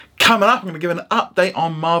coming up, I'm going to give an update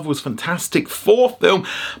on Marvel's Fantastic Four film.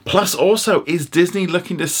 Plus also, is Disney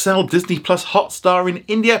looking to sell Disney Plus Hotstar in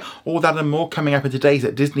India? All that and more coming up in today's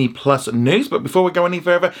Disney Plus news. But before we go any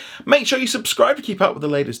further, make sure you subscribe to keep up with the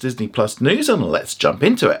latest Disney Plus news, and let's jump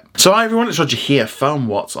into it. So hi everyone, it's Roger here from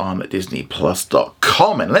What's on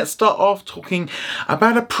DisneyPlus.com, and let's start off talking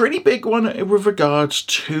about a pretty big one with regards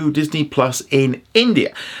to Disney Plus in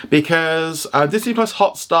India, because Disney Plus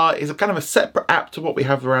Hotstar is a kind of a separate app to what we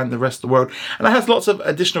have around the rest of the world, and it has lots of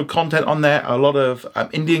additional content on there, a lot of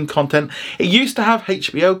Indian content. It used to have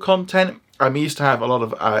HBO content. It used to have a lot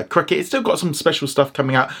of cricket. It's still got some special stuff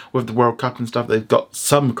coming out with the World Cup and stuff. They've got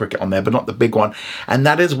some cricket on there, but not the big one. And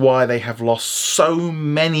that is why they have lost so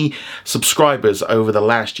many subscribers over the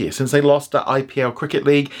last year. Since they lost the IPL Cricket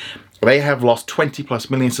League, they have lost 20+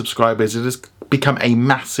 million subscribers. It has become a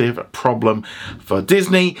massive problem for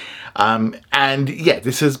Disney. And yeah,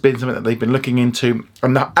 this has been something that they've been looking into.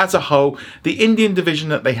 And as a whole, the Indian division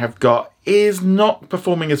that they have got is not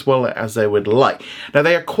performing as well as they would like. Now,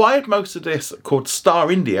 they acquired most of this called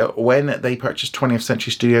Star India when they purchased 20th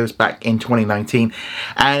Century Studios back in 2019,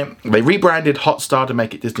 and they rebranded Hotstar to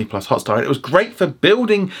make it Disney Plus Hotstar. And it was great for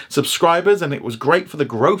building subscribers, and it was great for the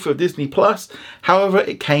growth of Disney Plus. However,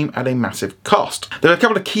 it came at a massive cost. There are a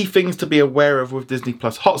couple of key things to be aware of with Disney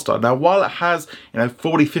Plus Hotstar. Now, while it has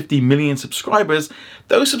 40-50 million subscribers,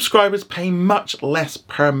 those subscribers pay much less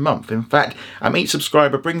per month. In fact, each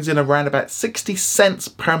subscriber brings in around about 60 cents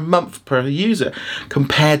per month per user,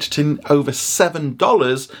 compared to over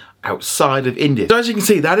 $7 outside of India. So as you can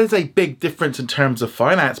see, that is a big difference in terms of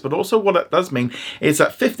finance, but also what it does mean is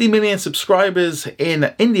that 50 million subscribers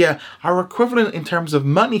in India are equivalent in terms of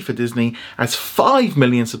money for Disney as 5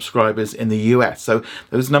 million subscribers in the US. So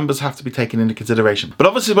those numbers have to be taken into consideration. But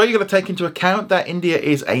obviously, what you're going to take into account that India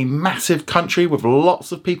is a massive country with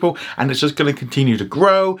lots of people, and it's just going to continue to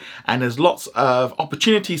grow, and there's lots of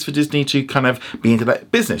opportunities for Disney to kind of be into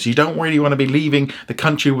that business. You don't really want to be leaving the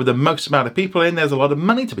country with the most amount of people in. There's a lot of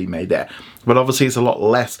money to be made there, but obviously it's a lot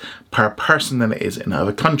less per person than it is in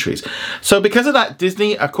other countries. So because of that,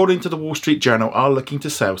 Disney, according to the Wall Street Journal, are looking to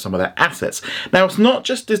sell some of their assets. Now, it's not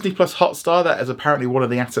just Disney Plus Hotstar that is apparently one of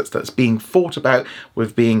the assets that's being thought about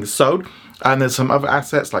with being sold. And there's some other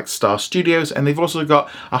assets like Star Studios, and they've also got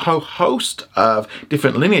a whole host of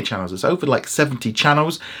different linear channels. It's over like 70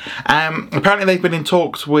 channels. Apparently they've been in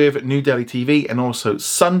talks with New Delhi TV and also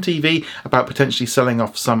Sun TV about potentially selling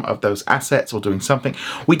off some of those assets or doing something.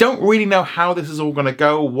 We don't really know how this is all going to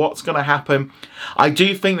go, what's going to happen. I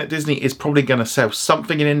do think that Disney is probably going to sell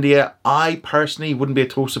something in India. I personally wouldn't be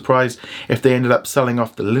at all surprised if they ended up selling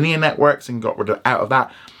off the linear networks and got out of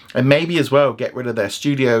that. And maybe as well get rid of their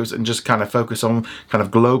studios and just kind of focus on kind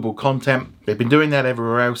of global content. They've been doing that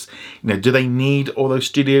everywhere else. Do they need all those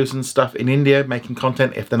studios and stuff in India making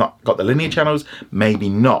content if they're not got the linear channels? Maybe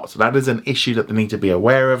not. So that is an issue that they need to be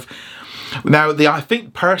aware of. Now, I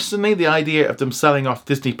think personally the idea of them selling off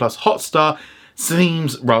Disney Plus Hotstar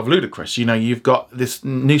seems rather ludicrous. You've got this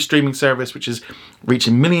new streaming service which is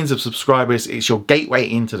reaching millions of subscribers. It's your gateway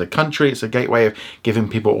into the country. It's a gateway of giving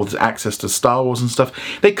people all this access to Star Wars and stuff.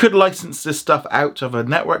 They could license this stuff out to other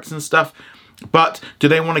networks and stuff, but do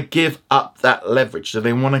they want to give up that leverage? Do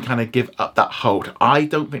they want to kind of give up that hold? I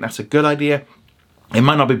don't think that's a good idea. It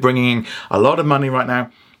might not be bringing in a lot of money right now,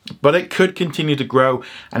 but it could continue to grow,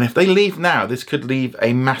 and if they leave now, this could leave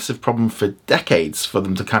a massive problem for decades for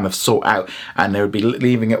them to kind of sort out, and they would be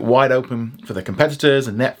leaving it wide open for the competitors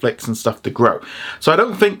and Netflix and stuff to grow. So I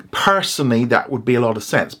don't think personally that would be a lot of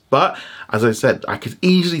sense, but as I said, I could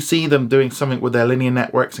easily see them doing something with their linear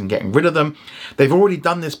networks and getting rid of them. They've already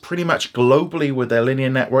done this pretty much globally with their linear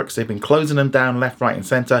networks. They've been closing them down left, right and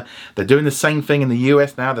center. They're doing the same thing in the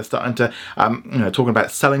US now. They're starting to, talking about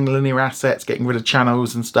selling linear assets, getting rid of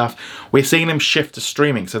channels and stuff. We're seeing them shift to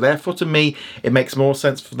streaming. So therefore, to me, it makes more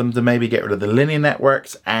sense for them to maybe get rid of the linear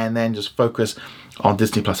networks and then just focus on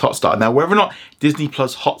Disney Plus Hotstar. Now, whether or not Disney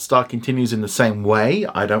Plus Hotstar continues in the same way,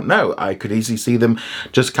 I don't know. I could easily see them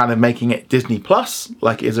just kind of making it Disney Plus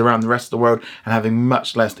like it is around the rest of the world and having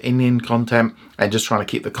much less Indian content and just trying to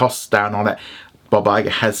keep the costs down on it. Bob Iger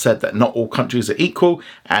has said that not all countries are equal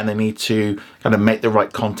and they need to kind of make the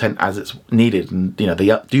right content as it's needed. And,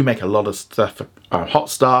 they do make a lot of stuff for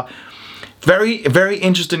Hotstar. Very, very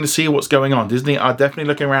interesting to see what's going on. Disney are definitely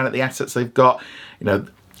looking around at the assets they've got.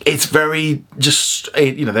 It's very just,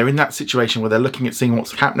 they're in that situation where they're looking at seeing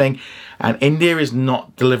what's happening. and India is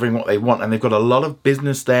not delivering what they want, and they've got a lot of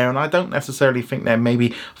business there, and I don't necessarily think they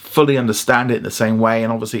maybe fully understand it in the same way.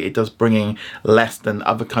 And obviously it does bring in less than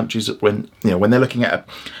other countries when they're looking at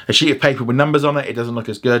a sheet of paper with numbers on it, it doesn't look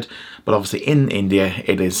as good. But obviously in India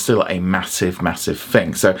it is still a massive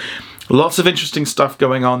thing. So lots of interesting stuff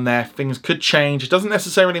going on there. Things could change. It doesn't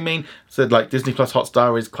necessarily mean like Disney Plus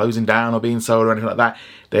Hotstar is closing down or being sold or anything like that.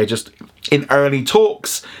 They're just in early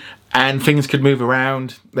talks, and things could move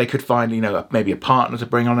around. They could find maybe a partner to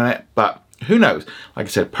bring on it, but who knows? Like I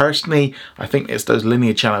said, personally, I think it's those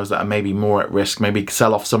linear channels that are maybe more at risk. Maybe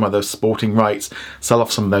sell off some of those sporting rights, sell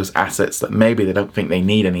off some of those assets that maybe they don't think they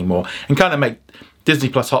need anymore, and kind of make Disney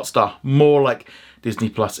Plus Hotstar more like Disney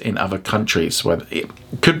Plus in other countries, where it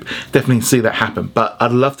could definitely see that happen. But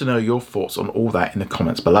I'd love to know your thoughts on all that in the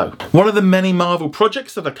comments below. One of the many Marvel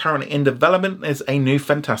projects that are currently in development is a new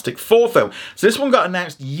Fantastic Four film. So this one got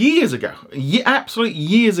announced years ago, absolute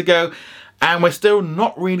years ago, and we're still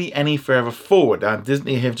not really any further forward.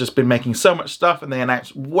 Disney have just been making so much stuff, and they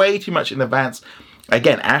announced way too much in advance.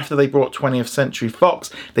 Again, after they bought 20th Century Fox,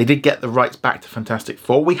 they did get the rights back to Fantastic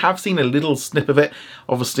Four. We have seen a little snip of it,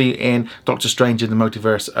 obviously, in Doctor Strange in the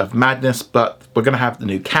Multiverse of Madness, but we're going to have the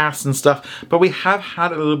new cast and stuff. But we have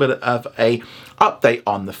had a little bit of a update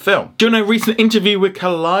on the film. During a recent interview with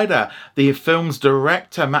Collider, the film's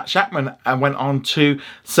director, Matt Shakman, went on to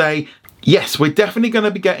say, yes, we're definitely going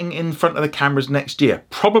to be getting in front of the cameras next year,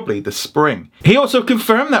 probably the spring. He also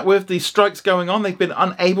confirmed that with the strikes going on, they've been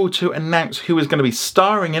unable to announce who is going to be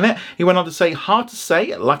starring in it. He went on to say, hard to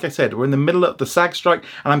say, like I said, we're in the middle of the SAG strike,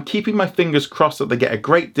 and I'm keeping my fingers crossed that they get a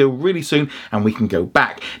great deal really soon and we can go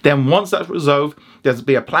back. Then once that's resolved, there'll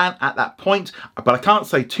be a plan at that point, but I can't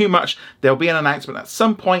say too much. There'll be an announcement at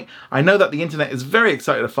some point. I know that the internet is very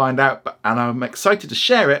excited to find out, and I'm excited to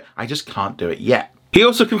share it. I just can't do it yet. He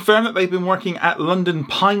also confirmed that they've been working at London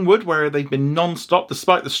Pinewood, where they've been non-stop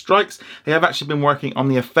despite the strikes. They have actually been working on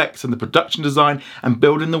the effects and the production design and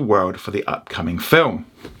building the world for the upcoming film.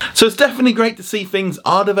 So it's definitely great to see things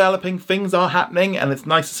are developing, things are happening, and it's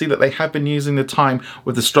nice to see that they have been using the time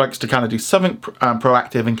with the strikes to kind of do something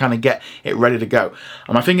proactive and kind of get it ready to go.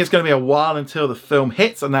 I think it's going to be a while until the film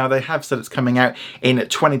hits, and now they have said it's coming out in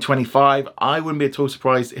 2025. I wouldn't be at all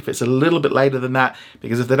surprised if it's a little bit later than that,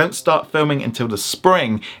 because if they don't start filming until the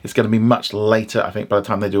spring, it's going to be much later, I think, by the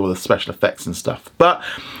time they do all the special effects and stuff. But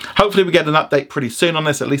hopefully we get an update pretty soon on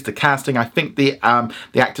this, at least the casting. I think the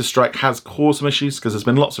actor strike has caused some issues, because there's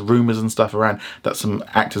been lots of rumours and stuff around that some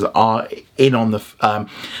actors are in on the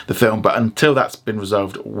film, but until that's been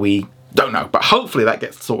resolved, we don't know. But hopefully that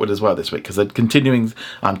gets sorted as well this week, because they're continuing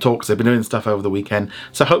talks. They've been doing stuff over the weekend,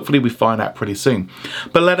 so hopefully we find out pretty soon.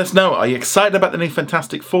 But let us know, are you excited about the new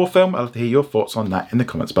Fantastic Four film? I'd love to hear your thoughts on that in the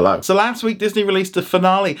comments below. So last week Disney released the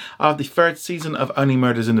finale of the 3rd season of Only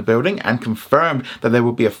Murders in the Building and confirmed that there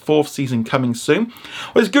will be a 4th season coming soon.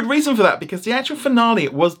 Well, there's good reason for that, because the actual finale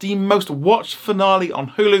was the most watched finale on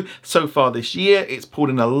Hulu so far this year. It's pulled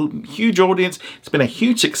in a huge audience. It's been a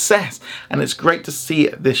huge success, and it's great to see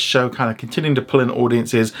this show kind of continuing to pull in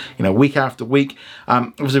audiences, week after week.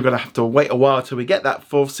 Obviously we're going to have to wait a while till we get that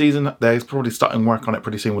 4th season. They're probably starting work on it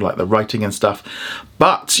pretty soon with like the writing and stuff.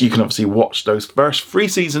 But you can obviously watch those first 3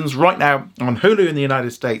 seasons right now on Hulu in the United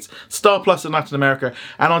States, Star Plus in Latin America,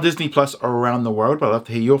 and on Disney Plus around the world. But I'd love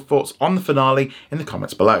to hear your thoughts on the finale in the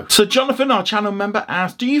comments below. So Jonathan, our channel member,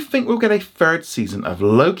 asked, do you think we'll get a 3rd season of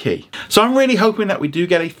Loki? So I'm really hoping that we do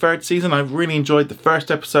get a 3rd season. I've really enjoyed the 1st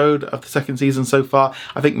episode of the 2nd season so far.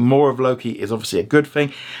 I think more of Loki is obviously a good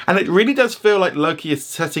thing, and it really does feel like Loki is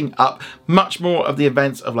setting up much more of the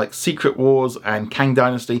events of like Secret Wars and Kang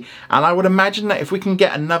Dynasty, and I would imagine that if we can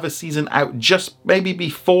get another season out just maybe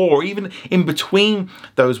before or even in between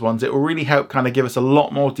those ones, it will really help kind of give us a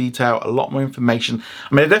lot more detail, a lot more information.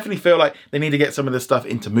 I mean, I definitely feel like they need to get some of this stuff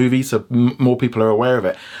into movies so more people are aware of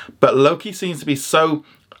it, but Loki seems to be so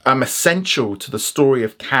essential to the story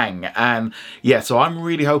of Kang, and yeah, so I'm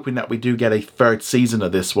really hoping that we do get a 3rd season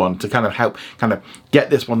of this one to kind of help kind of get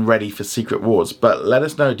this one ready for Secret Wars. But let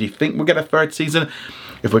us know, do you think we'll get a 3rd season?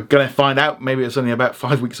 If we're going to find out, maybe it's only about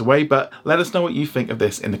 5 weeks away, but let us know what you think of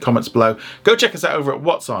this in the comments below. Go check us out over at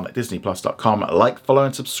What's On at DisneyPlus.com. Like, follow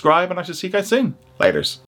and subscribe, and I shall see you guys soon.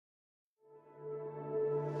 Laters.